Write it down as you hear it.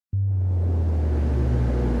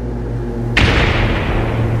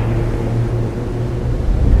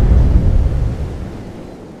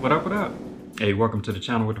Hey, welcome to the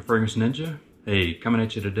channel with the Fragrance Ninja. Hey, coming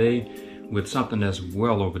at you today with something that's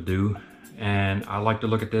well overdue, and I like to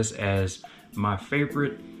look at this as my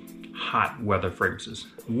favorite hot weather fragrances.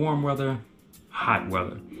 Warm weather, hot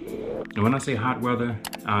weather. And when I say hot weather,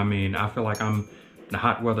 I mean I feel like I'm the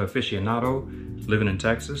hot weather aficionado living in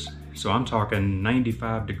Texas. So I'm talking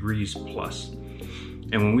 95 degrees plus.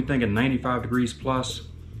 And when we think of 95 degrees plus,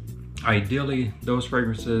 ideally those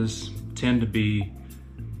fragrances tend to be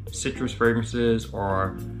citrus fragrances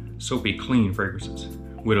or soapy clean fragrances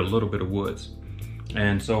with a little bit of woods.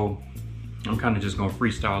 And so I'm kind of just gonna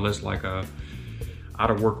freestyle this like a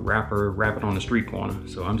out of work rapper rapping on the street corner.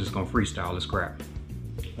 So I'm just gonna freestyle this crap.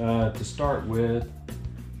 To start with,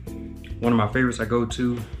 one of my favorites I go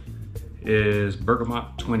to is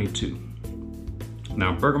Bergamot 22.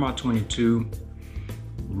 Now Bergamot 22,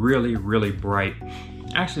 really bright.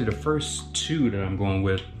 Actually the first two that I'm going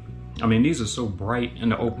with, I mean, these are so bright in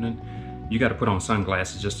the opening, you got to put on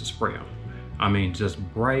sunglasses just to spray them. I mean, just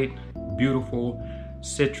bright, beautiful,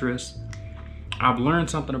 citrus. I've learned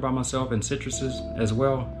something about myself in citruses as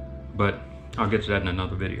well, but I'll get to that in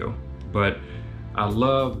another video. But I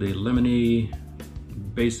love the lemony,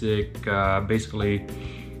 basically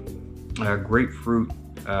grapefruit,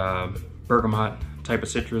 bergamot type of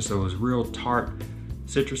citrus. So it's real tart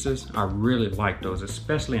citruses. I really like those,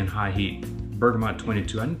 especially in high heat. Bergamot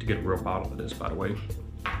 22. I need to get a real bottle of this, by the way.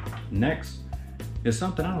 Next is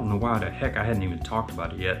something I don't know why the heck I hadn't even talked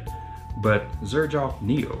about it yet, but Xerjoff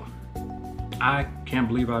Neo. I can't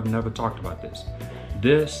believe I've never talked about this.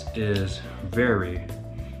 This is very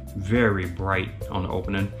bright on the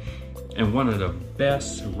opening and one of the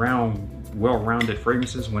best well-rounded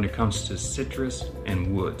fragrances when it comes to citrus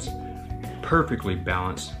and woods. Perfectly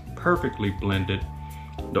balanced, perfectly blended.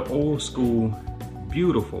 The old school,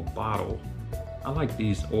 beautiful bottle. I like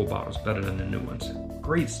these old bottles better than the new ones.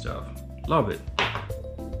 Great stuff, love it.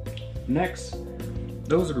 Next,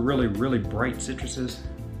 those are the really bright citruses.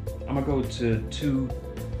 I'm gonna go to two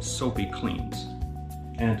soapy cleans.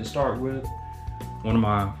 And to start with, one of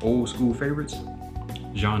my old school favorites,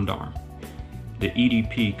 Gendarme, the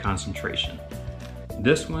EDP concentration.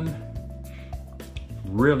 This one,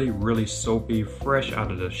 really soapy, fresh out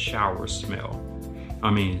of the shower smell. I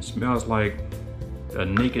mean, it smells like a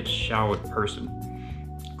naked showered person.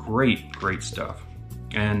 Great stuff.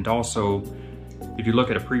 And also, if you look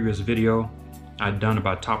at a previous video I'd done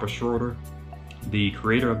about Topper Schroeder, the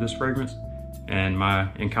creator of this fragrance, and my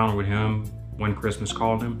encounter with him, When Christmas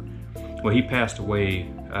Called Him, well, he passed away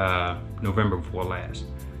November before last.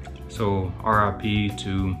 So RIP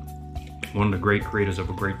to one of the great creators of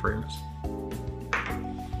a great fragrance.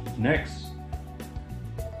 Next,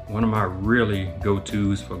 one of my really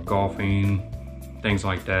go-tos for golfing, things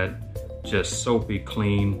like that, just soapy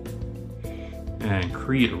clean, and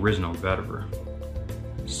Creed Original Vetiver.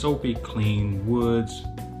 Soapy clean woods,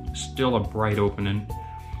 still a bright opening.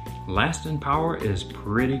 Lasting power is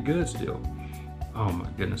pretty good still. Oh my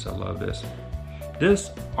goodness, I love this. This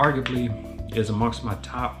arguably is amongst my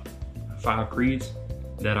top 5 Creeds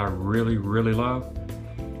that I really love.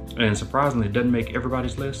 And surprisingly, it doesn't make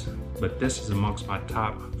everybody's list, but this is amongst my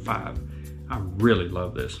top 5. I really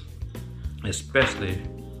love this, especially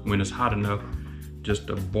when it's hot enough just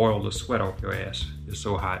to boil the sweat off your ass. It's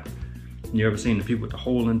so hot. You ever seen the people with the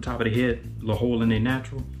hole in the top of their head, a little hole in their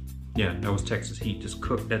natural? Yeah, that was Texas heat. Just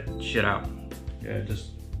cooked that shit out. Yeah,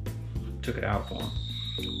 just took it out for them.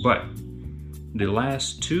 But the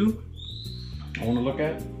last two I want to look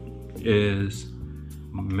at is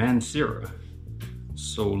Mancera,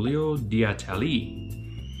 Soleil d'Italie.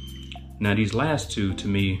 Now these last two to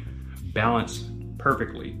me balance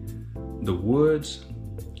perfectly the woods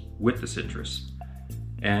with the citrus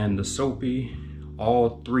and the soapy,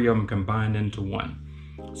 all three of them combined into one.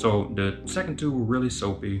 So the second two were really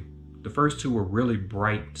soapy. The first two were really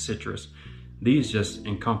bright citrus. These just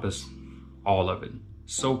encompass all of it.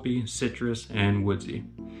 Soapy, citrus, and woodsy.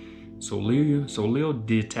 Soleil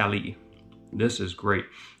d'Italie. This is great.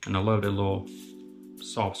 And I love that little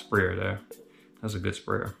soft sprayer there. That's a good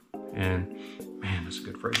sprayer. And man, that's a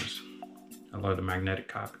good fragrance. I love the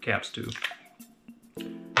magnetic caps too.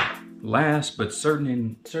 Last, but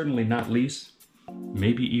certainly not least,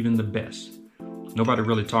 maybe even the best. Nobody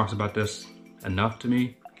really talks about this enough to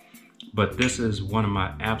me, but this is one of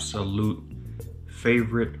my absolute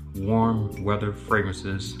favorite warm weather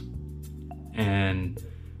fragrances. And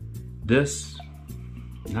this,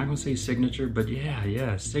 I'm not gonna say signature, but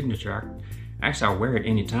yeah, signature. Actually, I wear it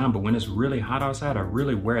anytime, but when it's really hot outside, I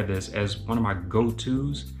really wear this as one of my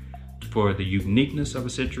go-tos for the uniqueness of a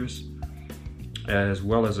citrus, as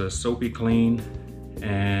well as a soapy clean,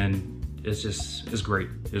 and it's great.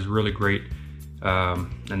 It's really great.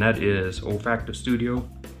 and that is Olfactive Studio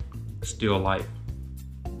Still Life.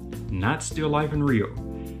 Not Still Life in Rio,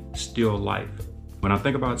 Still Life. When I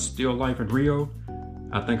think about Still Life in Rio,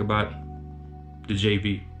 I think about the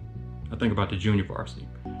JV. I think about the junior varsity.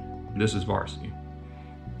 This is varsity.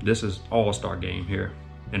 This is all-star game here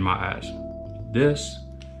in my eyes. This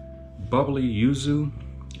bubbly yuzu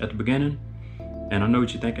at the beginning, and I know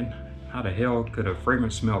what you're thinking, how the hell could a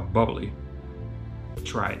fragrance smell bubbly?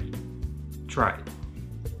 Try it. Try it.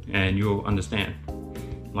 And you'll understand.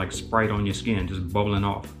 Like Sprite on your skin, just bubbling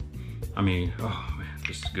off. I mean, oh man,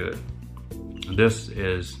 this is good. This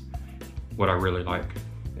is what I really like.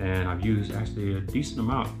 And I've used actually a decent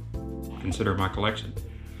amount, consider my collection.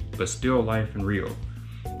 But Still Life in Rio.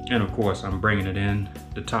 And of course, I'm bringing it in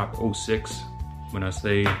the top 06. When I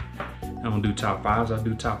say I don't do top 5s, I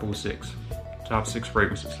do top 06. Top 6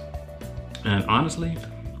 fragrances. And honestly,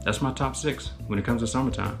 that's my top 6 when it comes to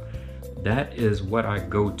summertime. That is what I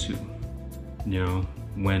go to, you know,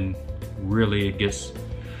 when really it gets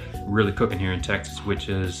really cooking here in Texas, which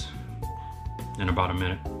is in about a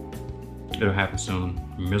minute. It'll happen soon,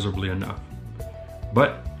 miserably enough.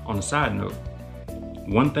 But on a side note,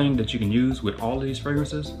 one thing that you can use with all of these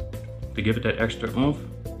fragrances to give it that extra oomph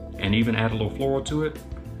and even add a little floral to it,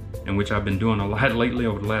 and which I've been doing a lot lately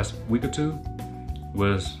over the last week or two,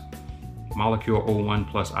 was Molecule 01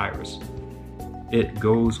 plus Iris. It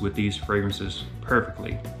goes with these fragrances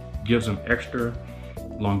perfectly. Gives them extra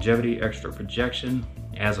longevity, extra projection,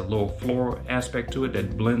 adds a little floral aspect to it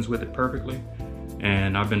that blends with it perfectly.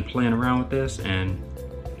 And I've been playing around with this, and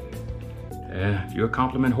if you're a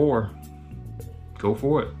compliment whore, go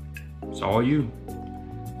for it. It's all you.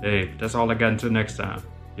 Hey, that's all I got until next time.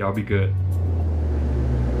 Y'all be good.